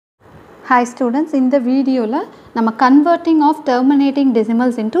Hi students, in the video la nama converting of terminating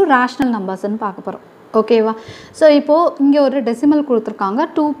decimals into rational numbers nu paaka porom. Okay va? So ipo inge oru decimal kuduthirukanga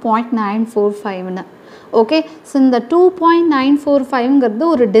 2.945 nu. Okay, so இந்த 2.945 ங்கிறது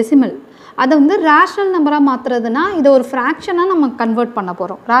ஒரு decimal. அது வந்து rational number மாத்துறதுனா இது ஒரு fraction நம்ம convert பண்ண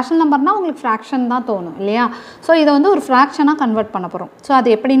போறோம். rational numberனா உங்களுக்கு fraction தான் தோணும் இல்லையா? சோ இத வந்து ஒரு fraction கன்வர்ட் பண்ண போறோம். சோ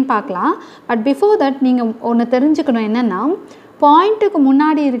அது எப்படின்னு பார்க்கலாம். பட் before that நீங்க ஒன்னு தெரிஞ்சுக்கணும் என்னன்னா பாயிண்ட்க்கு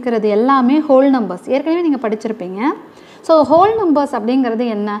முன்னாடி இருக்குறது எல்லாமே whole numbers. ஏற்கனவே நீங்க படிச்சிருப்பீங்க. So whole numbers அப்படிங்கிறது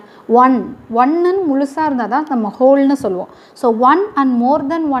என்ன 1 ன்னு முழுசா இருந்தா தான் நம்ம whole னு சொல்லுவோம். So 1 and more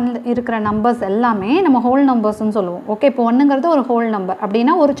than 1 இருக்கிற நம்பர்ஸ் எல்லாமே நம்ம whole numbers னு சொல்லுவோம். ஓகே, இப்போ 1ங்கிறது ஒரு whole number.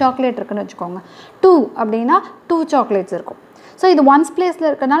 அப்படினா ஒரு சாக்லேட் இருக்குன்னு வெச்சுக்கோங்க. 2 அப்படினா 2 chocolates இருக்கும். So இது 1s placeல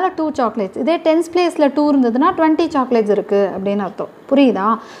இருக்கனால 2 chocolates. இதே 10s placeல 2 இருந்ததுனா 20 chocolates இருக்கு அப்படின அர்த்தம். புரியுதா?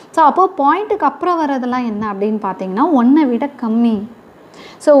 So அப்போ பாயிண்ட்க்கு அப்புறம் வரதெல்லாம் என்ன அப்படினு பாத்தீங்கன்னா 1 விட கம்மி.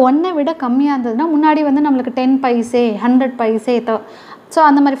 So 1 விட கம்மியா இருந்ததுனா முன்னாடி வந்து நமக்கு 10 பைசே 100 பைசே சோ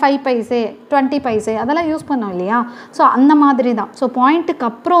அந்த மாதிரி 5 பைசே 20 பைசே அதெல்லாம் யூஸ் பண்ணோம் இல்லையா? சோ அந்த மாதிரி தான். சோ பாயிண்ட்க்கு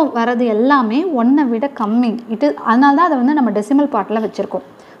அப்புறம் வரது எல்லாமே 1 விட கம்மி. அதனால தான் அத வந்து நம்ம டெசிமல் பார்ட்ல வச்சிருக்கோம்.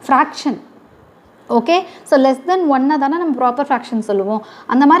 fraction. Okay, so less than 1 தான நம்ம ப்ராப்பர் fraction சொல்லுவோம்.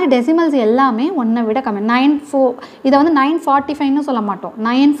 அந்த மாதிரி டெசிமல்ஸ் எல்லாமே 1 விட கம்மி. 94 இத வந்து 945 னு சொல்ல மாட்டோம்.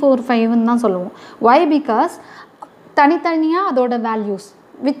 945 ன்னு தான் சொல்லுவோம். why? because தனித்தனியா அதோட values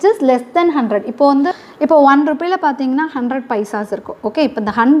which is less than 100. இப்போ 1 ரூபாயில பாத்தீங்கன்னா 100 பைசாஸ் இருக்கும். ஓகே, இப்போ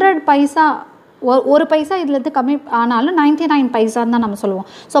இந்த 100 பைசா ஒரு பைசா இதுல இருந்து கம்மி ஆனாலும் 99 பைசா தான் நம்ம சொல்லுவோம்.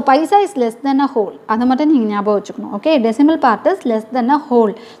 So paisa is less than a whole. அத மட்டும் நீங்க ஞாபகம் வச்சுக்கணும். Okay, decimal part is less than a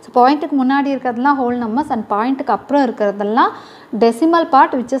whole. So பாயிண்ட்க்கு முன்னாடி இருக்குறதெல்லாம் whole numbers and பாயிண்ட்க்கு அப்புறம் இருக்குறதெல்லாம் decimal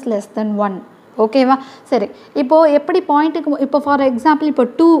part which is less than 1. ஓகேவா? சரி, இப்போ எப்படி பாயிண்ட்க்கு இப்போ ஃபார் எக்ஸாம்பிள் இப்போ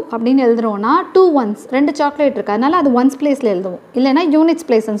 2 அப்படினு எழுதுறோம்னா 2 ones ரெண்டு சாக்லேட் இருக்கு. அதனால அது ones பிளேஸ்ல எழுதுவோம். இல்லனா யூனிட்ஸ்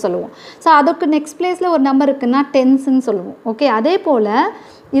பிளேஸ் னு சொல்லுவோம். சோ அதுக்கு நெக்ஸ்ட் பிளேஸ்ல ஒரு நம்பர் இருக்குன்னா டென்ஸ் னு சொல்லுவோம். ஓகே, அதே போல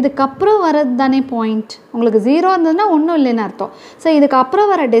இதுக்கு அப்புறம் வரது தானே பாயிண்ட். உங்களுக்கு 0 இருந்ததுனா ஒண்ணும் இல்லைன்னு அர்த்தம். சோ இதுக்கு அப்புறம்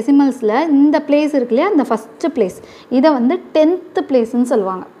வர டெசிமல்ஸ்ல இந்த பிளேஸ் இருக்குல அந்த ஃபர்ஸ்ட் பிளேஸ் இத வந்து 10th பிளேஸ் னு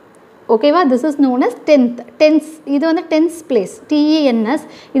சொல்வாங்க. ஓகேவா? this is known as 10th. tens இது வந்து 10th place. TENS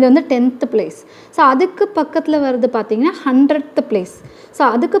இது வந்து 10th place. சோ அதுக்கு பக்கத்துல வருது பாத்தீங்கன்னா 100th place. சோ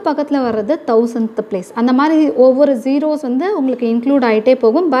அதுக்கு பக்கத்துல வர்றது 1000th place. அந்த மாதிரி ஒவ்வொரு zeros வந்து உங்களுக்கு இன்க்ளூட் ஆயிட்டே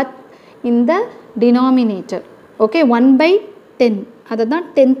போகும். பட் இந்த denominator ஓகே 1/10 அததான்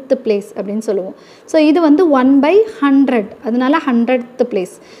 10th place அப்படினு சொல்லுவோம். சோ இது வந்து 1/100 அதனால 100th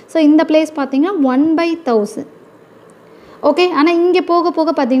place. சோ இந்த place பாத்தீங்கன்னா 1/1000. ஓகே, ஆனா இங்க போக போக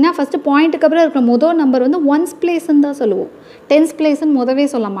பாத்தீங்கன்னா ஃபர்ஸ்ட் பாயிண்ட்க்கு அப்புறம் இருக்கிற முதல் நம்பர் வந்து 1s place ன்னு தான் சொல்லுவோம். 10s place ன்னு முதவே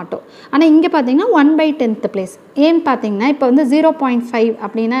சொல்ல மாட்டோம். ஆனா இங்க பாத்தீங்கன்னா 1/10th place. ஏன் பாத்தீங்கன்னா இப்போ வந்து 0.5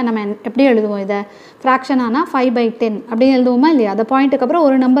 அப்படினா நம்ம எப்படி எழுதுவோம் இத? fraction ஆனா 5/10 அப்படி எழுதுவோமா இல்லையா? அந்த பாயிண்ட்க்கு அப்புறம்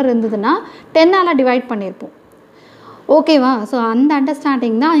ஒரு நம்பர் இருந்ததுனா 10 ஆல டிவைட் பண்ணிருப்போம். ஓகேவா? சோ அந்த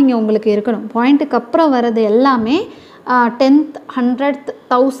அண்டர்ஸ்டாண்டிங் தான் இங்க உங்களுக்கு இருக்கணும். பாயிண்ட்க்கு அப்புறம் வரது எல்லாமே 10th 100th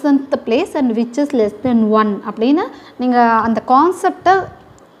 1000th place and which is less than 1 அப்படினா நீங்க அந்த கான்செப்ட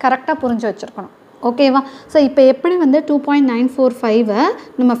கரெக்ட்டா புரிஞ்சு வச்சிருக்கணும். ஓகேவா? சோ இப்போ எப்படி வந்து 2.945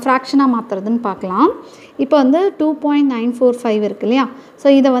 நம்ம ஃபிராக்ஷனா மாத்துறதுன்னு பார்க்கலாம். இப்போ வந்து 2.945 இருக்கு இல்லையா? சோ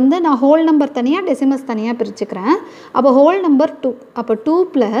இத வந்து நான் ஹோல் நம்பர் தனியா டெசிமல்ஸ் தனியா பிரிச்சுக்கிறேன். அப்ப ஹோல் நம்பர் 2 அப்ப 2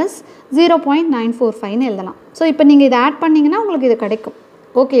 + 0.945 ன்னு எழுதலாம். சோ இப்போ நீங்க இத ஆட் பண்ணீங்கனா உங்களுக்கு இது கிடைக்கும்.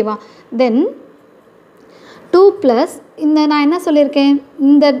 ஓகேவா? தென் 2 plus இந்த நான் என்ன சொல்லிருக்கேன்?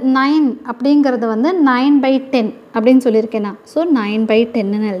 இந்த 9 அப்படிங்கிறது வந்து 9/10 அப்படினு சொல்லிருக்கேனா? சோ 9/10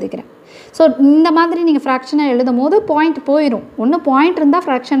 ன்னு எழுதிக்கிறேன். சோ இந்த மாதிரி நீங்க ஃபிராக்ஷனா எழுதும்போது பாயிண்ட் போயிடும். ஒன்னு பாயிண்ட் இருந்தா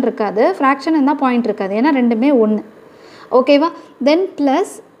ஃபிராக்ஷன் இருக்காது, ஃபிராக்ஷன் இருந்தா பாயிண்ட் இருக்காது. ஏனா ரெண்டுமே ஒன்னு. ஓகேவா? தென்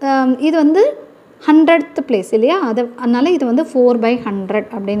பிளஸ் இது வந்து 100th place இல்லையா? அதனால இது வந்து 4/100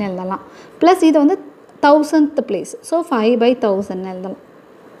 அப்படினு எழுதலாம். பிளஸ் இது வந்து 1000th place. சோ 5/1000 ன்னு எழுதலாம்.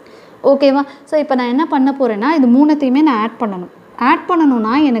 ஓகேவா? சோ இப்போ நான் என்ன பண்ண போறேன்னா இது மூணுத்தையுமே நான் ஆட் பண்ணனும். ஆட்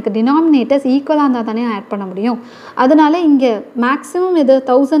பண்ணனும்னா எனக்கு டினாமினேட்டர்ஸ் ஈக்குவலா இருந்தா தானே ஆட் பண்ண முடியும். அதனால இங்க மேக்ஸिमम இது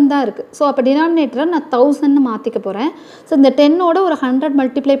 1000 தான் இருக்கு. சோ அப்ப டினாமினேட்டரை நான் 1000 ன்னு மாத்திக்க போறேன். சோ இந்த 10 ஓட ஒரு 100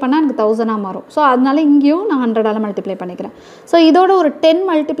 மல்டிப்ளை பண்ணா எனக்கு 1000 ஆ மாறும். சோ அதனால இங்கேயும் நான் 100 ஆல மல்டிப்ளை பண்ணிக்கிறேன். சோ இதோட ஒரு 10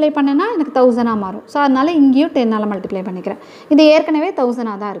 மல்டிப்ளை பண்ணேனா எனக்கு 1000 ஆ மாறும். சோ அதனால இங்கேயும் 10 ஆல மல்டிப்ளை பண்ணிக்கிறேன். இது ஏற்கனவே 1000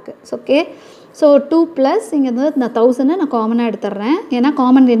 ஆ தான் இருக்கு. ஓகே, so 2 plus இங்க வந்து நான் 1000 நான் காமனா எடுத்துறேன். ஏனா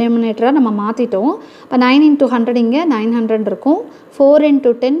காமன் டினாமினேட்டரா நம்ம மாத்திட்டோம். அப்ப 9 * 100 இங்க 900 இருக்கும். 4 *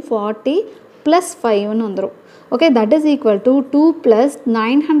 10 40 plus 5 ன்னு வந்துரும். Okay, that is equal to 2 plus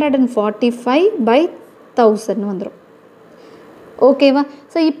 945/1000 ன்னு வந்துரும். ஓகேவா?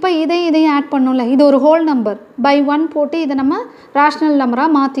 ஸோ இப்போ இதையும் ஆட் பண்ணோம்ல, இது ஒரு ஹோல் நம்பர் பை 1 போட்டு இதை நம்ம ரேஷ்னல்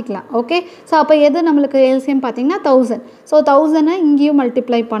நம்பராக மாற்றிக்கலாம். ஓகே, ஸோ அப்போ எது நம்மளுக்கு எல்சிஎம் பார்த்தீங்கன்னா 1000. ஸோ 1000 இங்கேயும்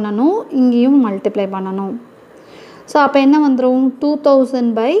மல்டிப்ளை பண்ணணும், இங்கேயும் மல்டிப்ளை பண்ணணும். ஸோ அப்போ என்ன வந்துடும், 2000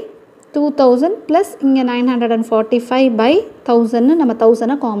 by 2000 ப்ளஸ் இங்கே 945 by 1000 நம்ம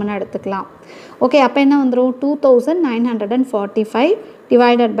 1000 காமனாக எடுத்துக்கலாம். ஓகே, அப்போ என்ன வந்துடும், 2945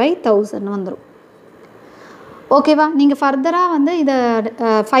 டிவைடட் பை 1000 வந்துடும். ஓகேவா? நீங்கள் ஃபர்தராக வந்து இதை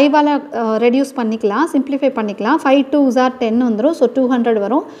 5ஆல் ரெடியூஸ் பண்ணிக்கலாம், சிம்ப்ளிஃபை பண்ணிக்கலாம். 5 2s are 10 வந்துடும். ஸோ 200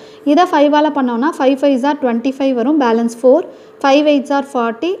 வரும். இதை 5ஆல் பண்ணோன்னா 5 5s are 25 வரும், balance 4, 5 8s are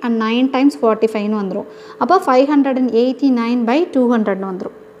 40 and 9 times 45 வந்துடும். அப்போ 589 by 200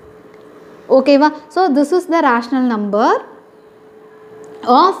 வந்துடும். ஓகேவா? So this is the rational number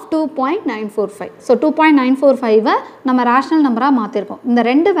of 2.945. So 2.945 நம்ம ரேஷ்னல் நம்பராக மாற்றிருக்கோம். இந்த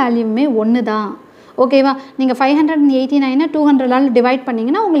ரெண்டு வேல்யூமே ஒன்று தான். ஓகேவா? நீங்கள் 589 200ஆல் டிவைட்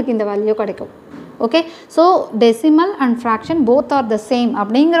பண்ணிங்கன்னா உங்களுக்கு இந்த வேல்யூ கிடைக்கும். Okay, so decimal and fraction both are the same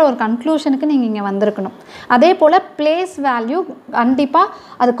அப்படிங்கிற ஒரு கன்க்ளூஷனுக்கு நீங்கள் இங்கே வந்திருக்கணும். அதே போல் பிளேஸ் வேல்யூ கண்டிப்பாக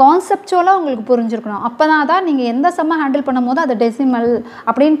அது கான்செப்சுவலாக உங்களுக்கு புரிஞ்சிருக்கணும். அப்போ தான் நீங்கள் எந்த சம்மை ஹேண்டில் பண்ணும் போது அது டெசிமல்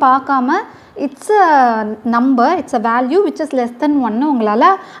அப்படின்னு பார்க்காம it's a number, it's a value which is less than 1 உங்களால்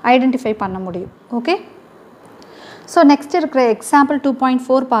ஐடென்டிஃபை பண்ண முடியும். ஓகே, ஸோ நெக்ஸ்ட் இருக்கிற எக்ஸாம்பிள்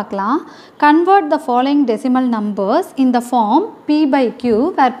 2.4 பார்க்கலாம். Convert the following decimal numbers in the form p by q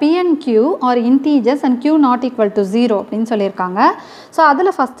where p and q are integers and q not equal to 0 அப்படின்னு சொல்லியிருக்காங்க. So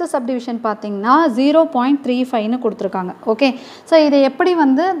அதில் first subdivision பார்த்தீங்கன்னா 0.35ன்னு கொடுத்துருக்காங்க. ஓகே, ஸோ இதை எப்படி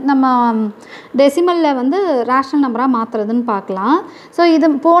வந்து நம்ம டெசிமலில் வந்து ரேஷ்னல் நம்பராக மாற்றுறதுன்னு பார்க்கலாம். ஸோ இது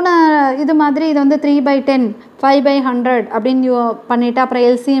மாதிரி இது வந்து 3/10 5/100 அப்படின்னு பண்ணிவிட்டு அப்புறம்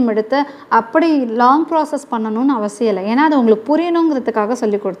எல்சிஎம் எடுத்து அப்படி லாங் ப்ராசஸ் பண்ணணும்னு அவசியம் இல்லை. ஏன்னா அது உங்களுக்கு புரியணுங்கிறதுக்காக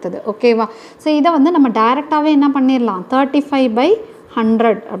சொல்லி கொடுத்தது. ஓகேவா? ஸோ இதை வந்து நம்ம டைரெக்டாகவே என்ன பண்ணிடலாம்,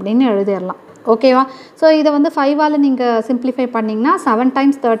 35/100 அப்படின்னு எழுதிடலாம். ஓகேவா? ஸோ இதை வந்து 5ஆல் நீங்கள் சிம்ப்ளிஃபை பண்ணிங்கன்னா 7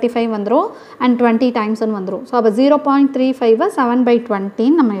 times 35 வந்துடும் அண்ட் 20 டைம்ஸ்னு வந்துடும். ஸோ அப்போ 0.35 7/20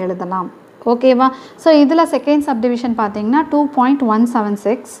 நம்ம எழுதலாம். ஓகேவா? ஸோ இதில் செகண்ட் சப்டிவிஷன் பார்த்தீங்கன்னா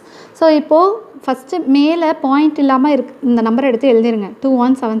 2.176. ஸோ இப்போது ஃபஸ்ட்டு மேலே பாயிண்ட் இல்லாமல் இந்த நம்பர் எடுத்து எழுதிருங்க.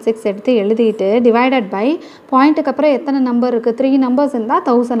 2176 எடுத்து எழுதிட்டு டிவைடட் பை பாயிண்ட்டுக்கு அப்புறம் எத்தனை நம்பர் இருக்குது, 3 நம்பர்ஸ் இருந்தால்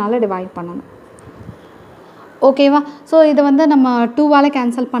 1000ஆல் டிவைட் பண்ணணும். ஓகேவா? ஸோ இதை வந்து நம்ம 2ஆல்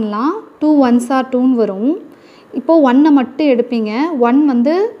கேன்சல் பண்ணலாம். 2 1s are 2ன்னு வரும். இப்போது 1 மட்டும் எடுப்பீங்க. 1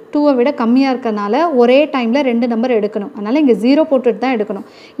 வந்து 2 விட கம்மியாக இருக்கிறதுனால ஒரே டைமில் 2 நம்பர் எடுக்கணும். அதனால் இங்கே 0 போட்டுட்டு தான் எடுக்கணும்.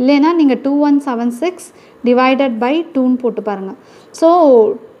 இல்லைன்னா நீங்கள் 2176 டிவைடட் பை 2ன்னு போட்டு பாருங்கள். ஸோ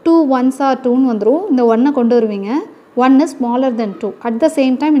 2 1s are 2ன்னு வந்துடும். இந்த 1 கொண்டு வருவீங்க. 1 is smaller than 2. At the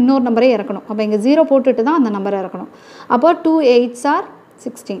same time இன்னொரு நம்பரே இறக்கணும். அப்போ இங்கே 0 போட்டுட்டு தான் அந்த நம்பரை இறக்கணும். அப்போ 2 8s are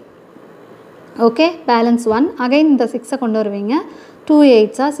 16. Okay, balance 1. Again இந்த 6 கொண்டு வருவீங்க. 2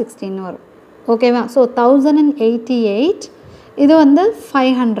 8s are 16 வரும். ஓகேவா? ஸோ 1088 இது வந்து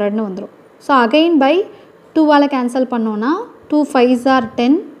 500ன்னு வந்துடும். ஸோ அகைன் பை 2ஆல் கேன்சல் பண்ணோன்னா 2 5s are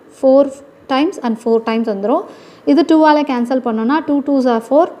 10 4 times and 4 times வந்துடும். இது 2ஆல் கேன்சல் பண்ணோன்னா 2 2s are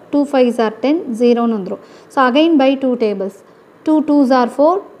 4 2 5s are 10 0ன்னு வந்துடும். So again by 2 tables 2 2s are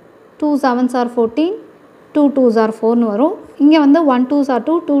 4 2 7s are 14 2 2s are 4ன்னு வரும். இங்கே வந்து 1 2s are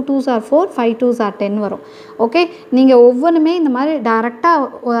 2 2 2s are 4 5 2s are 10 வரும். ஓகே, நீங்கள் ஒவ்வொன்றுமே இந்த மாதிரி டைரெக்டாக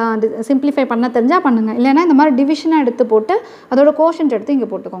சிம்ப்ளிஃபை பண்ண தெரிஞ்சால் பண்ணுங்கள். இல்லைனா இந்த மாதிரி டிவிஷனாக எடுத்து போட்டு அதோட கோஷன்ட் எடுத்து இங்கே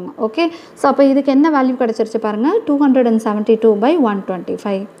போட்டுக்கோங்க. ஓகே, ஸோ அப்போ இதுக்கு என்ன வேல்யூ கிடச்சிருச்சு பாருங்கள்,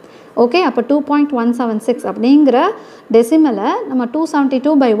 272/125. ஓகே, அப்போ 2.176 அப்படிங்கிற டெசிமலை நம்ம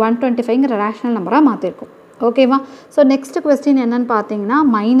 272/125ங்கிற ரேஷ்னல் நம்பராக மாற்றிருக்கோம். ஓகேவா? ஸோ நெக்ஸ்ட் கொஸ்டின் என்னன்னு பார்த்தீங்கன்னா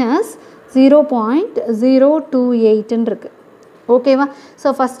 -0.028ன்னு இருக்குது. ஓகேவா? ஸோ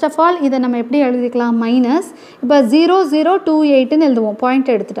ஃபஸ்ட் ஆஃப் ஆல் இதை நம்ம எப்படி எழுதிக்கலாம், மைனஸ் இப்போ 0028ன்னு எழுதுவோம்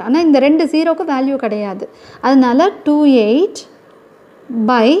பாயிண்ட் எடுத்துகிட்டு. ஆனால் இந்த 2 0க்கு வேல்யூ கிடையாது. அதனால 28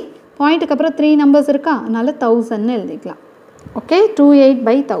 பை பாயிண்ட்டுக்கு அப்புறம் 3 நம்பர்ஸ் இருக்கா, அதனால் 1000ன்னு எழுதிக்கலாம். ஓகே,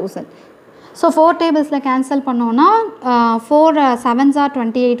 28/1000. ஸோ 4 டேபிள்ஸில் கேன்சல் பண்ணோன்னா 4 7s are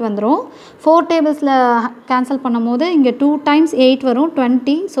 28 வந்துடும். 4 டேபிள்ஸில் கேன்சல் பண்ணும் போது இங்கே 2 times 8 வரும்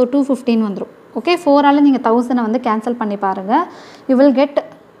 20. ஸோ 215 வந்துடும். ஓகே, 4ஆல் நீங்கள் 1000 வந்து கேன்சல் பண்ணி பாருங்கள். You will get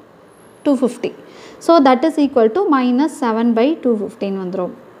 250. So that is equal to -7/215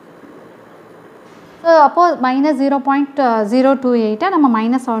 வந்துடும். ஸோ அப்போது -0.028 நம்ம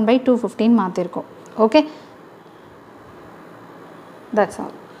 -7/215 மாற்றிருக்கோம். Okay, that's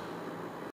all.